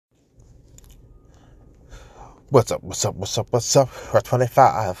What's up? For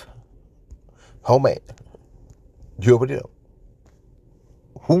 25. Homemade. You already know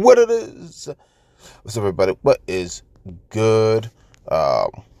what it is. What's up, everybody? What is good?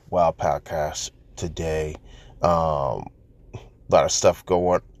 Wild podcast today. A lot of stuff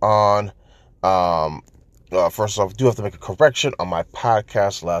going on. First off, I do have to make a correction on my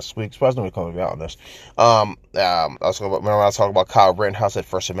podcast last week. Surprised nobody called me out on this. I was talking about Kyle Rittenhouse at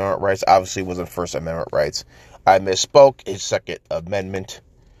First Amendment rights. Obviously, it wasn't First Amendment rights. I misspoke. It's Second Amendment.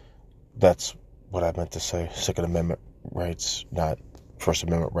 That's what I meant to say. Second Amendment rights, not First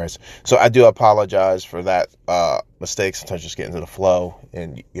Amendment rights. So I do apologize for that mistake. Sometimes just get into the flow,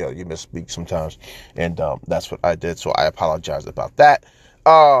 and you misspeak sometimes, and that's what I did. So I apologize about that.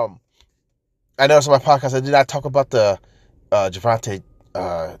 I noticed on my podcast I did not talk about the Javante,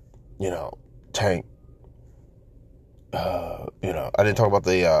 Tank. I didn't talk about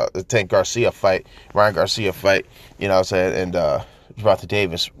the Tank Garcia fight, Ryan Garcia fight. You know what I'm saying? And Javante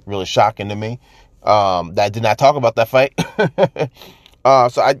Davis, really shocking to me. That I did not talk about that fight.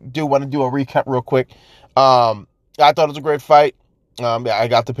 So I do want to do a recap real quick. I thought it was a great fight. I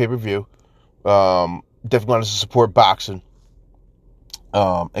got the pay-per-view. Definitely wanted to support boxing.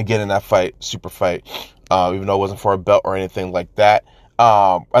 And get in that fight, super fight, even though it wasn't for a belt or anything like that.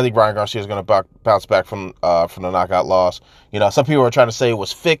 I think Ryan Garcia is going to bounce back from the knockout loss. Some people are trying to say it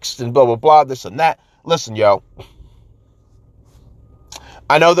was fixed and blah, blah, blah, this and that. Listen, yo.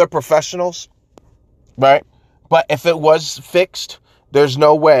 I know they're professionals, right? But if it was fixed, there's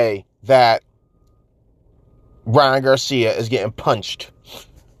no way that Ryan Garcia is getting punched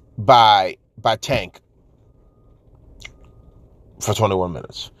by Tank for 21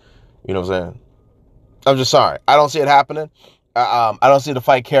 minutes. You know what I'm saying? I'm just sorry. I don't see it happening. I don't see the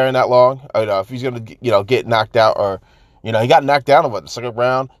fight carrying that long. If he's going to, get knocked out or, he got knocked down in the second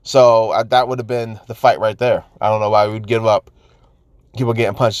round. So that would have been the fight right there. I don't know why we would give up people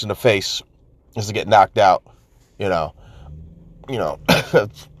getting punched in the face just to get knocked out.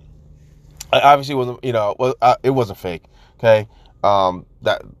 Obviously it wasn't fake. Okay.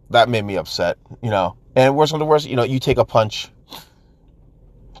 That made me upset, and worse on the worst, you take a punch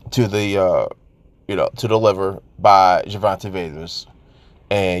to the, to the liver by Javante Davis,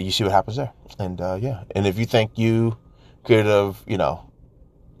 and you see what happens there. And, and if you think you could have,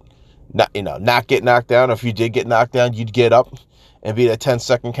 not get knocked down, or if you did get knocked down, you'd get up and beat a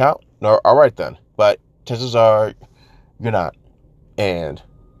 10-second count. No, all right then. But chances are you're not. And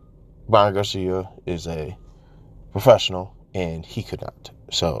Ryan Garcia is a professional, and he could not.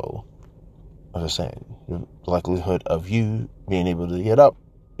 So, I'm just saying, the likelihood of you being able to get up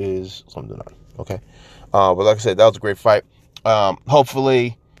is something on. Okay. But like I said, that was a great fight.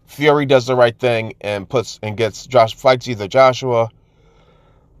 Hopefully Fury does the right thing and fights either Joshua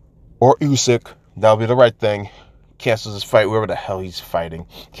or Usyk. That'll be the right thing. Cancels his fight, wherever the hell he's fighting.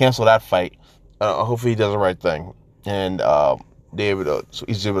 Cancel that fight. Hopefully he does the right thing. And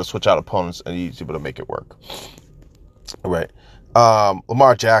he's able to switch out opponents, and he's able to make it work. All right.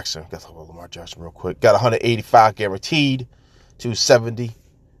 Lamar Jackson. Got to talk about Lamar Jackson real quick. Got 185 guaranteed, 270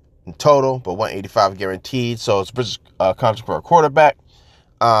 in total, but 185 guaranteed. So it's a British contract for a quarterback.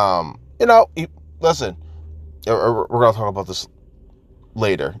 Listen, we're going to talk about this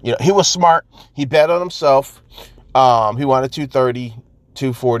later. He was smart. He bet on himself. He wanted 230,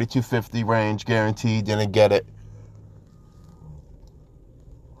 240, 250 range guaranteed. Didn't get it.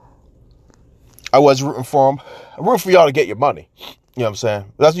 I was rooting for him. I'm rooting for y'all to get your money. You know what I'm saying?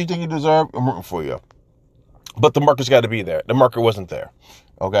 If that's what you think you deserve, I'm rooting for you. But the market's got to be there. The market wasn't there.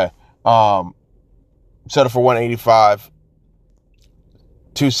 Okay. Set it for 185,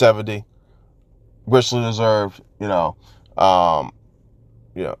 270. Richly deserved.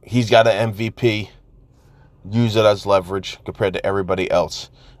 He's got an MVP. Use it as leverage compared to everybody else.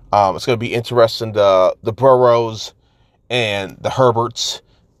 It's going to be interesting. The Burrows and the Herberts,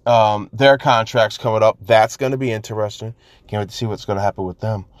 their contracts coming up. That's going to be interesting. Can't wait to see what's going to happen with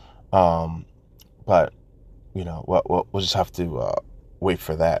them. But we'll just have to wait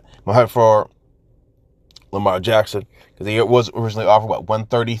for that. I'm hyped for Lamar Jackson because he was originally offered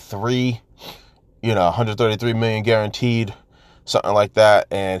 133, 133 million guaranteed, something like that,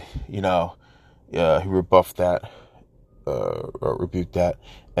 and he rebuffed that, or rebuked that,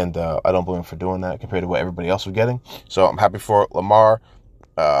 and I don't blame him for doing that compared to what everybody else was getting. So I'm happy for Lamar.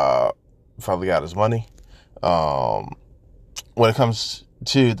 Finally got his money. When it comes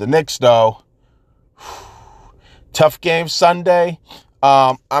to the Knicks, though, tough game Sunday.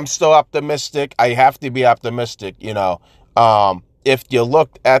 I'm still optimistic. I have to be optimistic, If you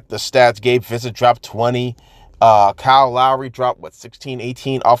looked at the stats, Gabe Vincent dropped 20. Kyle Lowry dropped 16,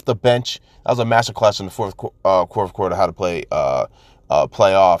 18 off the bench. That was a masterclass in the fourth quarter how to play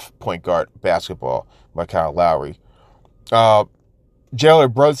playoff point guard basketball by Kyle Lowry.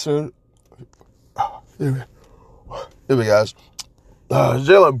 Jalen Brunson. Here we go.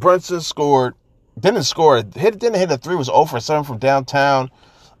 Jalen Brunson scored. Didn't score. Didn't hit a three. Was 0 for 7 from downtown.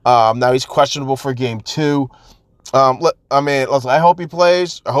 Now he's questionable for game 2. Listen, I hope he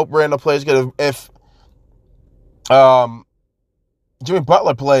plays. I hope Randall plays good. If Jimmy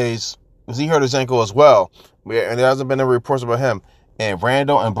Butler plays, because he hurt his ankle as well, and there hasn't been any reports about him, and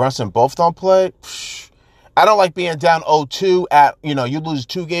Randall and Brunson both don't play, I don't like being down 0-2 at, you lose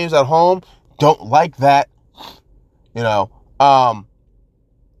 2 games at home. Don't like that.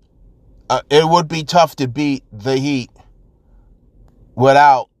 It would be tough to beat the Heat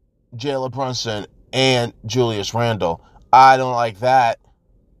without Jalen Brunson and Julius Randle. I don't like that.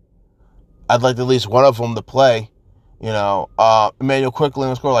 I'd like at least one of them to play. Emmanuel Quickly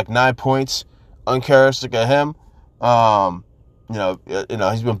will score like 9 points. Uncharacteristic of him.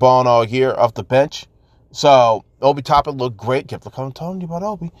 He's been balling all year off the bench. So Obi Toppin looked great. Kept telling you about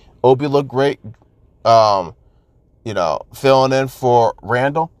Obi. Obi looked great. Filling in for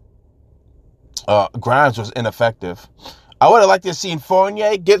Randall. Grimes was ineffective. I would have liked to have seen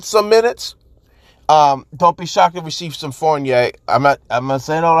Fournier get some minutes. Don't be shocked if we see some Fournier. I'm not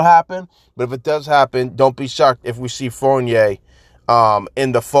saying it'll happen, but if it does happen, don't be shocked if we see Fournier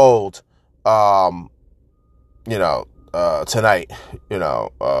in the fold tonight,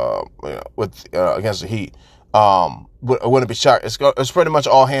 with against the Heat. I wouldn't be shocked. It's pretty much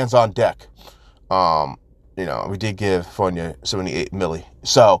all hands on deck. We did give Fournier $78 million,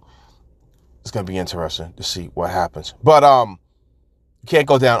 so it's gonna be interesting to see what happens. But you can't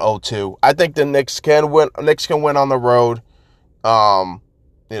go down 0-2. I think the Knicks can win. Knicks can win on the road. I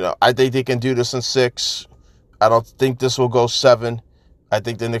think they can do this in 6. I don't think this will go 7. I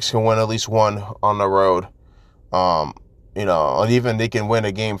think the Knicks can win at least 1 on the road. And even they can win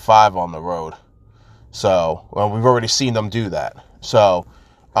a game 5 on the road. So, we've already seen them do that. So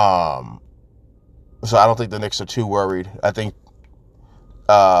I don't think the Knicks are too worried. I think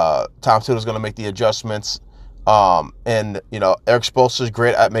Tom Thibodeau's going to make the adjustments. Eric Spoelstra is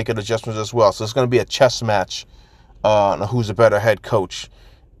great at making adjustments as well. So it's going to be a chess match on who's a better head coach.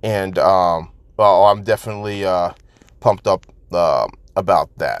 And I'm definitely pumped up about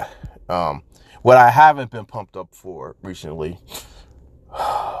that. What I haven't been pumped up for recently,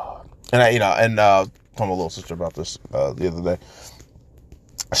 and I told my little sister about this the other day.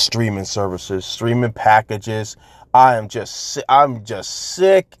 Streaming services, streaming packages. I'm just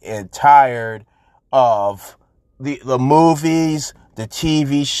sick and tired of the movies, the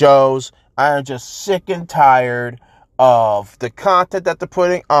TV shows. I am just sick and tired of the content that they're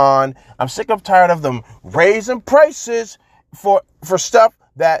putting on. I'm sick and tired of them raising prices for stuff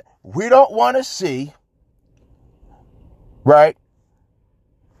that we don't want to see. Right?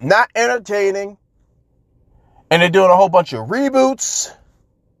 Not entertaining. And they're doing a whole bunch of reboots,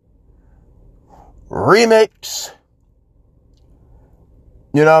 remakes.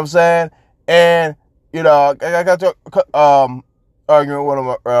 You know what I'm saying? And, I got to argument with one of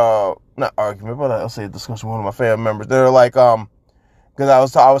my, not argument, but I'll say discussion with one of my family members. They're like,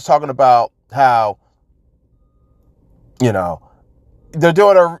 because I was talking about how, they're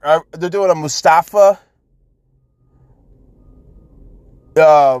doing a Mustafa,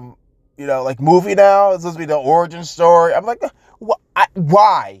 movie now. It's supposed to be the origin story. I'm like,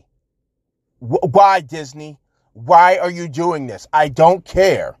 why? Why, Disney? Why are you doing this? I don't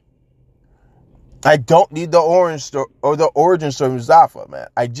care. I don't need the origin story of Mustafa, man.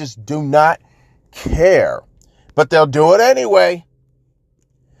 I just do not care. But they'll do it anyway.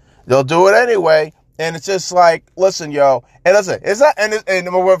 And it's just like, listen, yo. And listen, it's not, and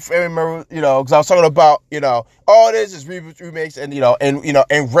remember, because I was talking about, all it is reboots, remakes, and,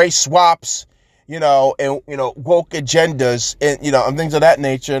 and race swaps, and, woke agendas, and things of that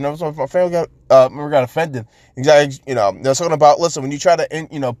nature. And my family got offended. Exactly, they're talking about, listen, when you try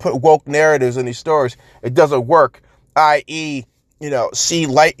to, put woke narratives in these stories, it doesn't work. I.e., see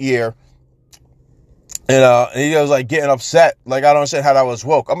Lightyear. And he was like getting upset. Like, I don't understand how that was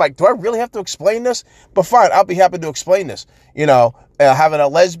woke. I'm like, do I really have to explain this? But fine, I'll be happy to explain this. Having a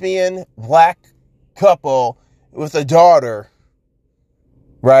lesbian black couple with a daughter,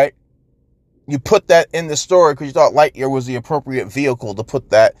 right? You put that in the story because you thought Lightyear was the appropriate vehicle to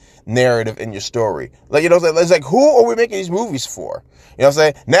put that narrative in your story. Like, it's like, who are we making these movies for? You know what I'm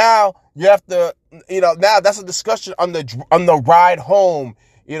saying? Now you have to, now that's a discussion on the ride home.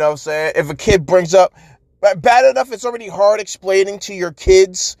 You know what I'm saying? If a kid brings up, bad enough, it's already hard explaining to your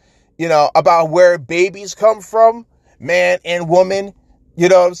kids, about where babies come from, man and woman, you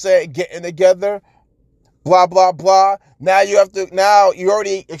know what I'm saying, getting together, blah, blah, blah. Now you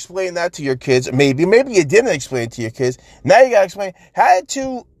already explained that to your kids. Maybe you didn't explain it to your kids. Now you got to explain, how did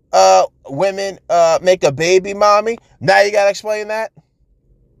two women make a baby, mommy? Now you got to explain that.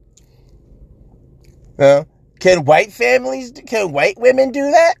 Can white women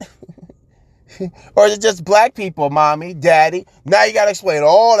do that? Or is it just black people, mommy, daddy? Now you got to explain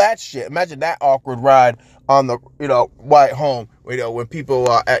all that shit. Imagine that awkward ride on the, white home, when people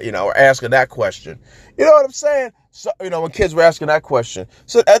are asking that question. You know what I'm saying? So, when kids were asking that question.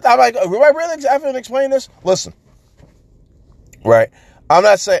 So I'm like, am I really having to explain this? Listen, right? I'm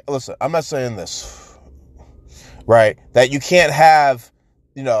not saying this, right? That you can't have,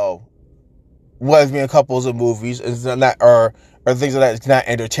 lesbian couples in movies is not, or things like that. It's not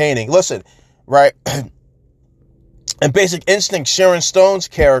entertaining. Listen, right? In Basic Instinct, Sharon Stone's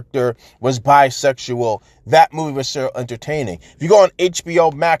character was bisexual. That movie was so entertaining. If you go on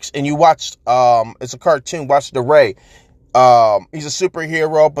HBO Max and you watch, it's a cartoon, watch The Ray. He's a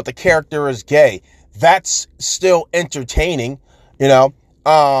superhero, but the character is gay. That's still entertaining,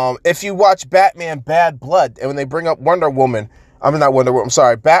 If you watch Batman Bad Blood, and when they bring up Batwoman,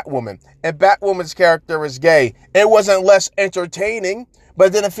 and Batwoman's character is gay, it wasn't less entertaining, but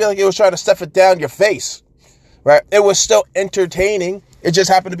it didn't feel like it was trying to stuff it down your face, right? It was still entertaining. It just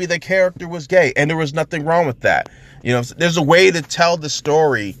happened to be the character was gay, and there was nothing wrong with that. There's a way to tell the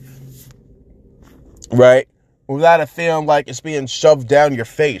story, right, without it feeling like it's being shoved down your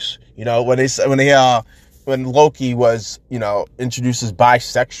face. When Loki was, introduced as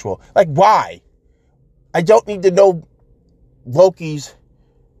bisexual, like, why? I don't need to know Loki's,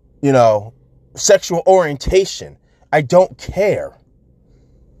 sexual orientation. I don't care.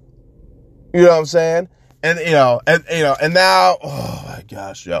 You know what I'm saying? And and now, oh my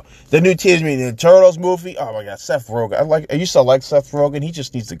gosh, the new Teenage Mutant Ninja Turtles movie. Oh my God, Seth Rogen. I used to like Seth Rogen. He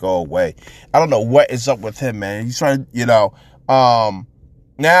just needs to go away. I don't know what is up with him, man. He's trying to,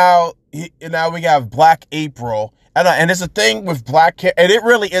 now we have Black April. And it's a thing with and it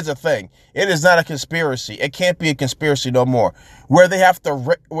really is a thing. It is not a conspiracy. It can't be a conspiracy no more. Where they have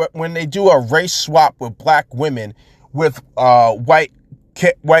to, when they do a race swap with black women with white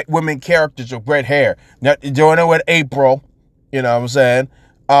women characters with red hair. Now, doing it with April, you know what I'm saying?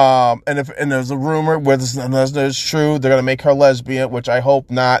 And there's a rumor, whether it's true, they're gonna make her lesbian, which I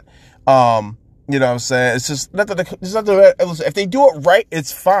hope not. You know what I'm saying? It's just if they do it right,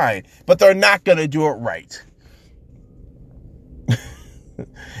 it's fine, but they're not gonna do it right.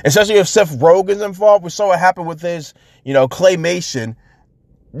 Especially if Seth Rogen's involved. We saw what happened with his, claymation.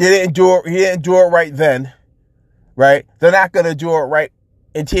 He didn't do it right then, right? They're not gonna do it right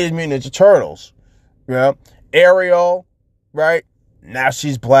in Teenage Mutant Ninja Turtles. Ariel, right? Now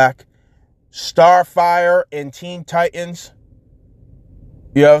she's black. Starfire in Teen Titans.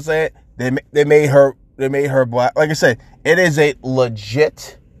 You know what I'm saying? They made her black. Like I said, it is a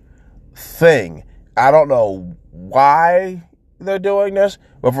legit thing. I don't know why they're doing this,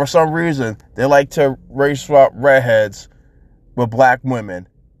 but for some reason they like to race swap redheads with black women.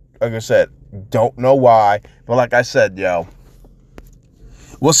 Like I said, don't know why, but like I said,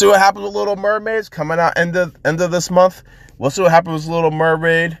 we'll see what happens with Little Mermaids coming out end of this month. We'll see what happens with Little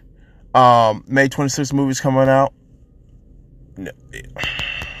Mermaid. May 26th movie's coming out.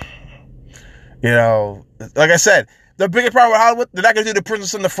 Like I said, the biggest problem with Hollywood, they're not going to do The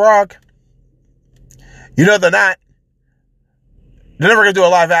Princess and the Frog. They're not. They're never going to do a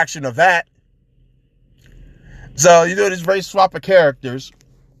live action of that. So you do this race swap of characters,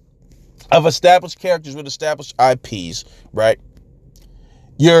 of established characters with established IPs, right?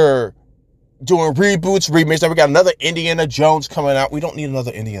 You're doing reboots, remakes. Now we got another Indiana Jones coming out. We don't need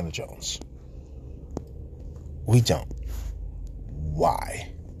another Indiana Jones. We don't.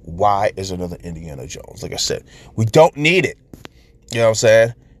 Why? Why is another Indiana Jones? Like I said, we don't need it. You know what I'm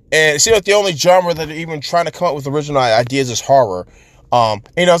saying? And it seems like the only genre that they're even trying to come up with original ideas is horror. And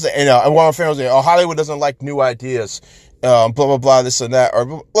one of my friends was like, Hollywood doesn't like new ideas. Blah, blah, blah, this and that.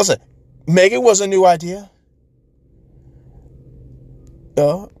 Or listen, Megan was a new idea.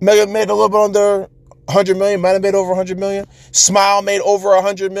 Megan made a little bit under 100 million, might have made over 100 million. Smile made over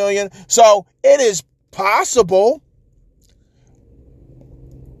 100 million. So it is possible.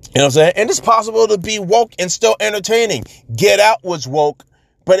 You know what I'm saying? And it's possible to be woke and still entertaining. Get Out was woke,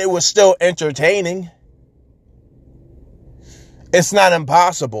 but it was still entertaining. It's not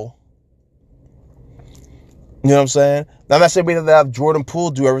impossible. You know what I'm saying? Now, I'm not saying we have to have Jordan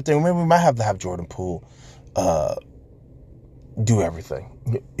Poole do everything. Maybe we might have to have Jordan Poole do everything.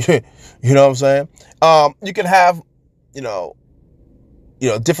 You know what I'm saying? You can have,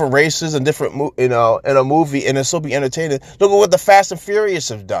 different races and different, in a movie, and it'll still be entertaining. Look at what the Fast and Furious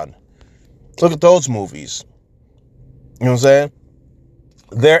have done. Look at those movies. You know what I'm saying?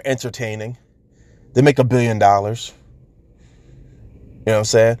 They're entertaining. They make $1 billion. You know what I'm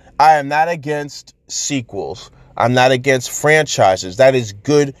saying? I am not against sequels. I'm not against franchises. That is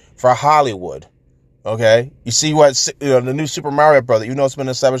good for Hollywood. Okay? You see what, the new Super Mario Brothers, it's been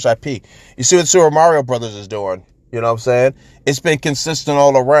an established IP. You see what Super Mario Brothers is doing. You know what I'm saying? It's been consistent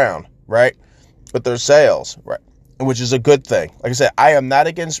all around, right? With their sales, right? Which is a good thing. Like I said, I'm not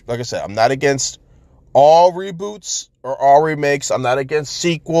against all reboots or all remakes. I'm not against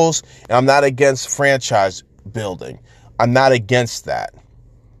sequels, and I'm not against franchise building. I'm not against that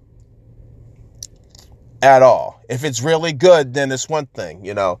at all. If it's really good, then it's one thing.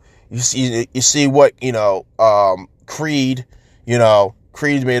 You see what Creed.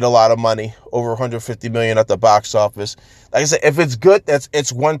 Creed made a lot of money, over $150 million at the box office. Like I said, if it's good,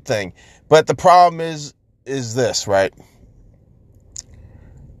 it's one thing. But the problem is this, right?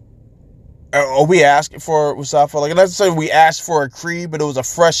 Are we asking for Mustafa? Like, let's say we asked for a Creed, but it was a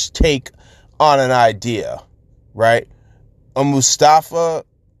fresh take on an idea, right? A Mustafa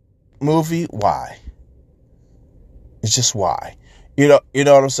movie, why? It's just why. You know what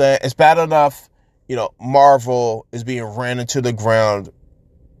I'm saying? It's bad enough, Marvel is being ran into the ground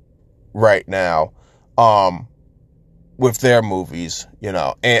right now, with their movies,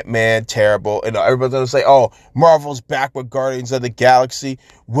 Ant-Man, terrible. Everybody's going to say, oh, Marvel's back with Guardians of the Galaxy.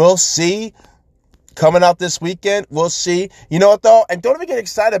 We'll see. Coming out this weekend, we'll see. You know what, though? And don't even get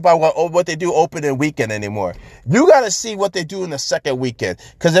excited about what they do opening weekend anymore. You got to see what they do in the second weekend.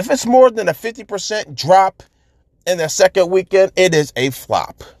 Because if it's more than a 50% drop in the second weekend, it is a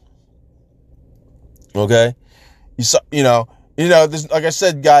flop. Okay? This, like I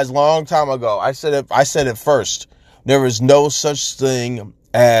said, guys, long time ago, I said it first. There is no such thing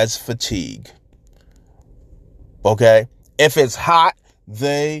as fatigue. Okay? If it's hot,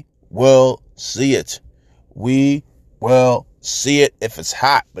 they will see it. We will see it if it's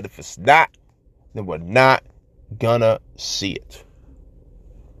hot. But if it's not, then we're not gonna see it.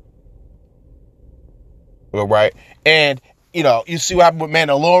 All right? And, you see what happened with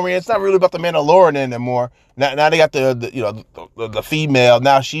Mandalorian. It's not really about the Mandalorian anymore. Now they got the female.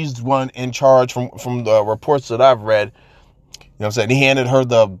 Now she's the one in charge from the reports that I've read. You know what I'm saying? He handed her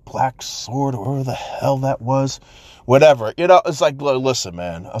the black sword, or whatever the hell that was. Whatever. It's like, listen,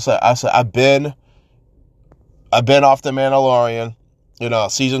 man. I said, I've been off the Mandalorian.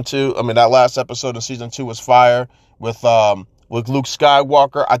 Season 2. I mean, that last episode of season 2 was fire with Luke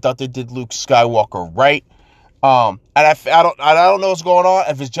Skywalker. I thought they did Luke Skywalker right. And I don't know what's going on.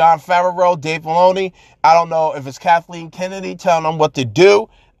 If it's Jon Favreau, Dave Filoni, I don't know if it's Kathleen Kennedy telling them what to do.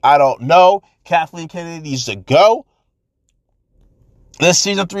 I don't know. Kathleen Kennedy needs to go. This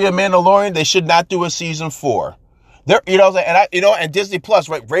season 3 of Mandalorian, they should not do a season 4. And Disney Plus,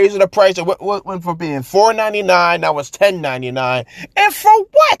 right, raising the price. It went from being $4.99, now it's $10.99. And for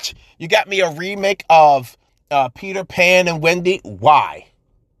what? You got me a remake of Peter Pan and Wendy. Why?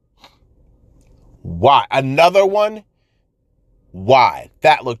 Why? Another one? Why?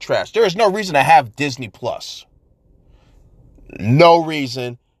 That looked trash. There is no reason to have Disney Plus. No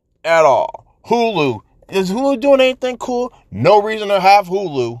reason at all. Hulu. Is Hulu doing anything cool? No reason to have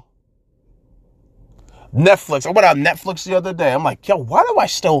Hulu. Netflix. I went on Netflix the other day. I'm like, yo, why do I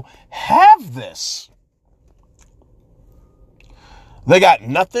still have this? They got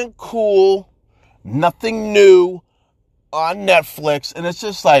nothing cool, nothing new on Netflix. And it's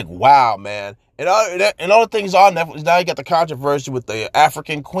just like, wow, man. And all the things on Netflix, now you got the controversy with the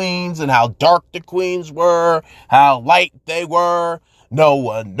African queens and how dark the queens were, how light they were. No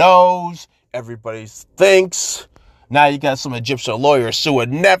one knows. Everybody thinks. Now you got some Egyptian lawyers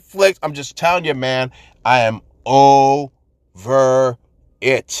suing Netflix. I'm just telling you, man, I am over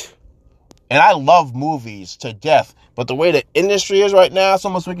it. And I love movies to death. But the way the industry is right now, it's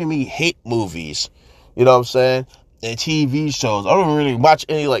almost making me hate movies. You know what I'm saying? And TV shows. I don't really watch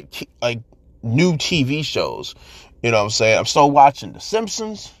any like new TV shows. You know what I'm saying? I'm still watching The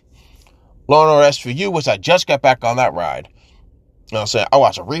Simpsons, Law and Order SVU, which I just got back on that ride. You know what I'm saying? I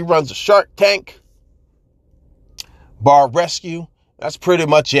watch reruns of Shark Tank, Bar Rescue. That's pretty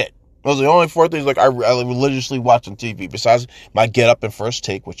much it. Those are the only 4 things I religiously watch on TV, besides my Get Up and First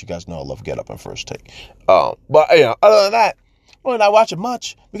Take, which you guys know I love Get Up and First Take. But other than that, I'm really not watching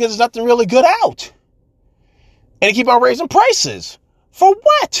much because there's nothing really good out. And they keep on raising prices. For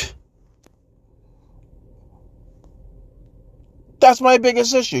what? That's my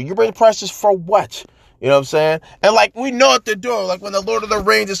biggest issue. You raise prices for what? You know what I'm saying? And we know what they're doing. Like when the Lord of the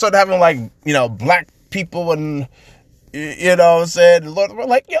Rings, they started having black people and You know what I'm saying? We're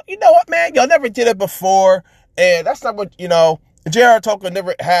like, you know what, man? Y'all never did it before. And that's not what, J.R. Tolkien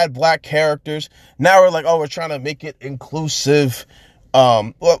never had black characters. Now we're like, oh, we're trying to make it inclusive.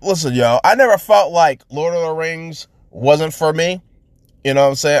 Listen, yo, I never felt like Lord of the Rings wasn't for me. You know what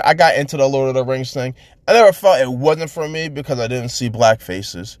I'm saying? I got into the Lord of the Rings thing. I never felt it wasn't for me because I didn't see black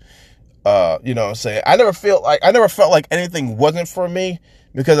faces. You know what I'm saying? I never felt like anything wasn't for me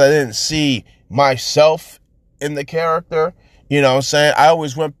because I didn't see myself in the character. You know what I'm saying? I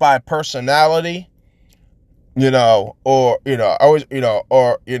always went by personality, that's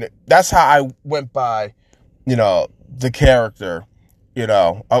how I went by, the character,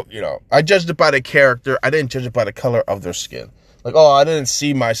 I judged it by the character. I didn't judge it by the color of their skin. Like, oh, I didn't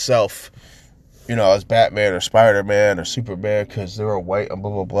see myself, as Batman or Spider-Man or Superman because they were white and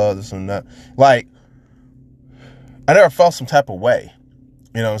blah, blah, blah, this and that. Like, I never felt some type of way,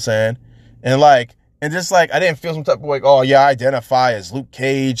 you know what I'm saying? And just like, I didn't feel some type of way, oh, yeah, I identify as Luke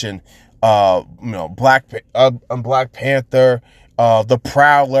Cage and, Black Panther, the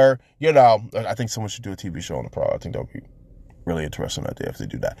Prowler, I think someone should do a TV show on the Prowler. I think that would be really interesting idea if they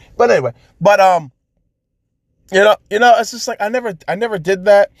do that. But anyway, it's just like, I never did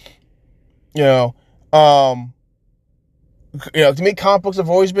that. To me, comic books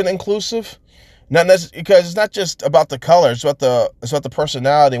have always been inclusive. Not necessarily because it's not just about the color, it's about the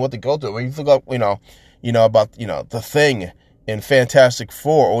personality and what they go through. When you think about, about the Thing in Fantastic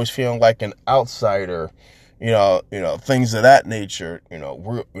Four, always feeling like an outsider, things of that nature. He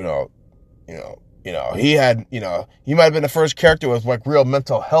had, he might have been the first character with like real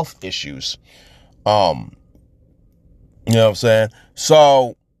mental health issues. You know what I'm saying?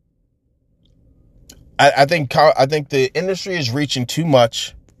 So I think the industry is reaching too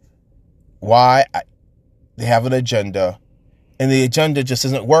much. Why? They have an agenda, and the agenda just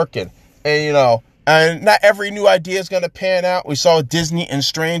isn't working. And and not every new idea is going to pan out. We saw Disney in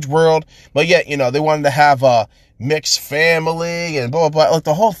Strange World, but yet they wanted to have a mixed family and blah blah blah. Like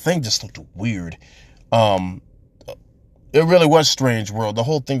the whole thing just looked weird. It really was Strange World. The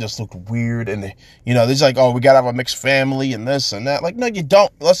whole thing just looked weird. And, there's like, oh, we got to have a mixed family and this and that. Like, no, you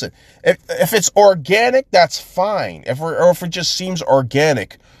don't. Listen, if it's organic, that's fine. Or if it just seems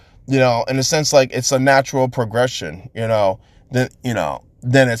organic, in a sense, like it's a natural progression, then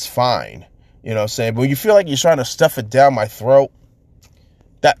it's fine. You know what I'm saying? But when you feel like you're trying to stuff it down my throat,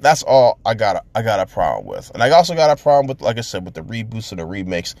 that's all I got a problem with. And I also got a problem with, like I said, with the reboots and the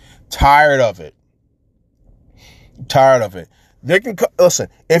remakes. Tired of it. They can listen.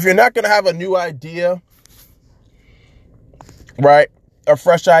 If you're not gonna have a new idea, right, a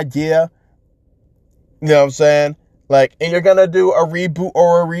fresh idea, you know what I'm saying? Like, and you're gonna do a reboot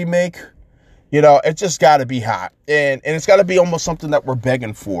or a remake, it just got to be hot, and it's got to be almost something that we're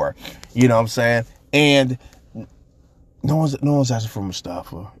begging for, you know what I'm saying? And no one's asking for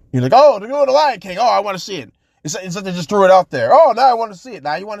Mustafa. You're like, oh, they're doing the Lion King. Oh, I want to see it. It's like they just threw it out there. Oh, now I want to see it.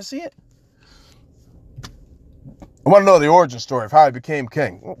 Now you want to see it? I want to know the origin story of how he became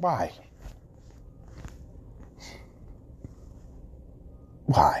king. Well, why?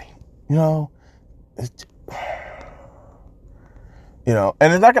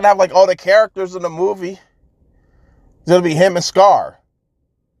 And it's not going to have like all the characters in the movie. It's going to be him and Scar.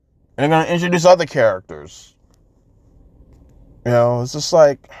 And they're going to introduce other characters. It's just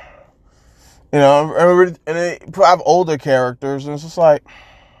like, and they have older characters, and it's just like,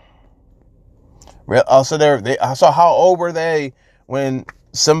 I saw how old were they when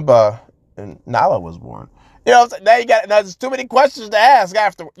Simba and Nala was born. Now there's too many questions to ask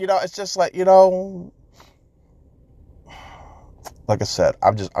after, it's just like, like I said,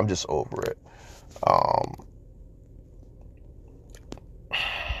 I'm just over it.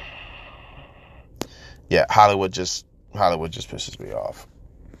 Yeah, Hollywood just pisses me off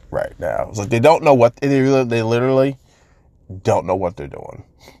right now. It's like they don't know what they literally don't know what they're doing.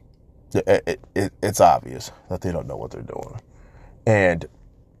 It's obvious that they don't know what they're doing, and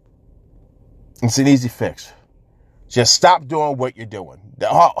it's an easy fix. Just stop doing what you're doing.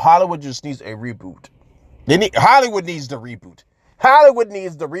 Hollywood just needs a reboot. Hollywood needs the reboot. Hollywood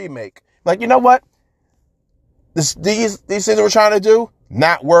needs the remake. Like, you know what? These things that we're trying to do,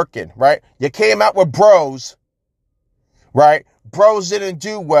 not working, right? You came out with Bros, right? Bros didn't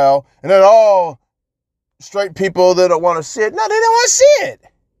do well, and then all straight people that don't want to see it. No, they don't want to see it.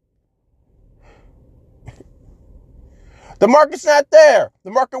 The market's not there. The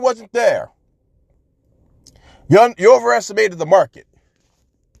market wasn't there. You overestimated the market.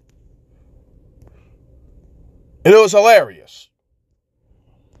 And it was hilarious.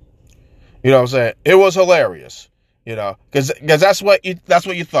 You know what I'm saying? It was hilarious. because that's what you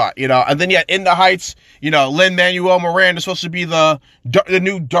thought, and then yeah, In the Heights, Lin-Manuel Miranda is supposed to be the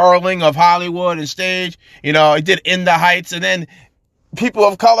new darling of Hollywood and stage, he did In the Heights, and then people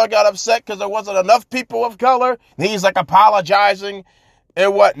of color got upset because there wasn't enough people of color, and he's like apologizing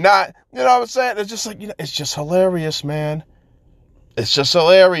and whatnot, you know what I'm saying? It's just like, it's just hilarious, man. It's just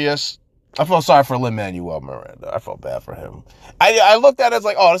hilarious. I felt sorry for Lin-Manuel Miranda. I felt bad for him. I looked at it as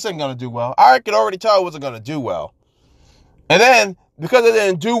like, oh, this ain't going to do well. I could already tell it wasn't going to do well. And then, because it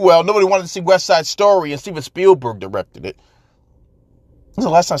didn't do well, nobody wanted to see West Side Story, and Steven Spielberg directed it. When was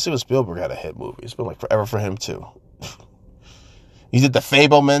the last time Steven Spielberg had a hit movie? It's been like forever for him, too. He did The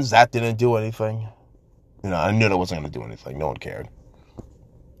Fabelmans. That didn't do anything. I knew that wasn't going to do anything. No one cared.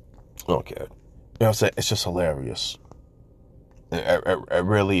 No one cared. What I'm saying? It's just hilarious. It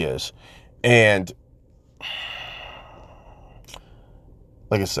really is. And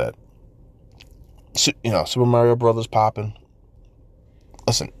like I said, Super Mario Brothers popping.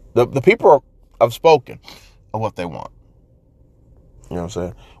 Listen, the people have spoken of what they want. You know what I'm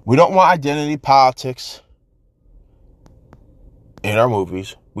saying? We don't want identity politics in our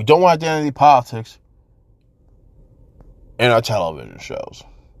movies. We don't want identity politics in our television shows.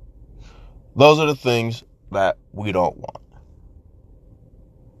 Those are the things that we don't want.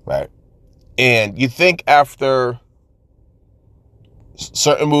 Right? And you think after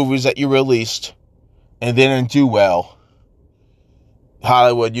certain movies that you released and they didn't do well,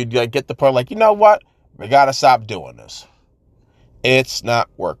 Hollywood, you'd get the part like, you know what? We got to stop doing this. It's not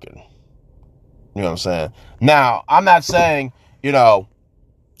working. You know what I'm saying? Now, I'm not saying,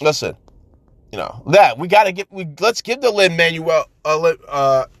 listen, that we got to let's give the Lin-Manuel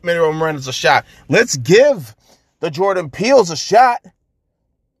Miranda's a shot. Let's give the Jordan Peele's a shot.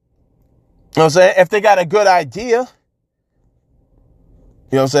 You know what I'm saying? If they got a good idea.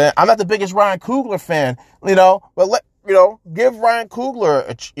 You know what I'm saying? I'm not the biggest Ryan Coogler fan, but give Ryan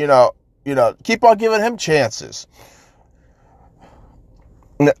Coogler, keep on giving him chances.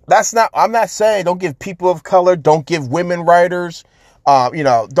 I'm not saying don't give people of color, don't give women writers,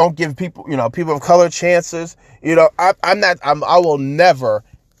 don't give people of color chances. I will never,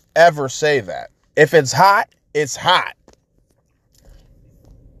 ever say that. If it's hot, it's hot.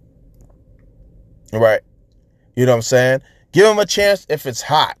 Right? You know what I'm saying? Give them a chance if it's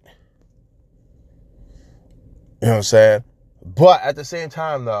hot. You know what I'm saying? But at the same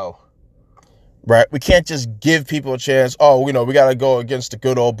time, though, right, we can't just give people a chance. Oh, we got to go against the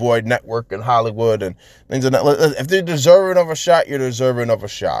good old boy network in Hollywood and things like that. If they're deserving of a shot, you're deserving of a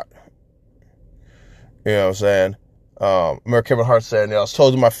shot. You know what I'm saying? Remember Kevin Hart saying, I was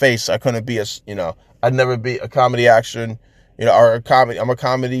told in my face I couldn't be I'd never be a comedy action, or a comedy. I'm a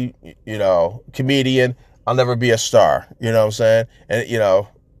comedy, comedian. I'll never be a star. You know what I'm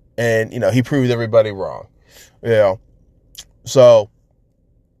saying? And, he proved everybody wrong. So,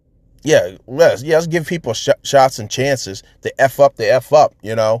 yeah, let's give people shots and chances. They F up. If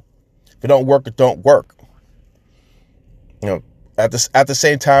it don't work, it don't work. At the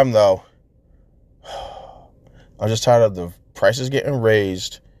same time, though, I'm just tired of the prices getting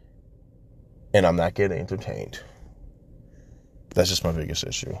raised and I'm not getting entertained. That's just my biggest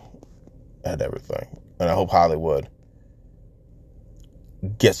issue and everything. And I hope Hollywood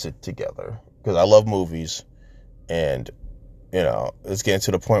gets it together because I love movies and, it's getting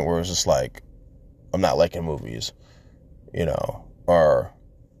to the point where it's just like, I'm not liking movies, or,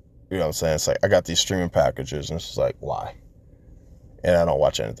 you know what I'm saying? It's like, I got these streaming packages and it's just like, why? And I don't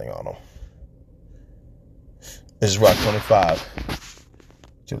watch anything on them. This is Rock 25.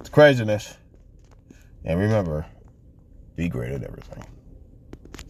 With the craziness. And remember, be great at everything.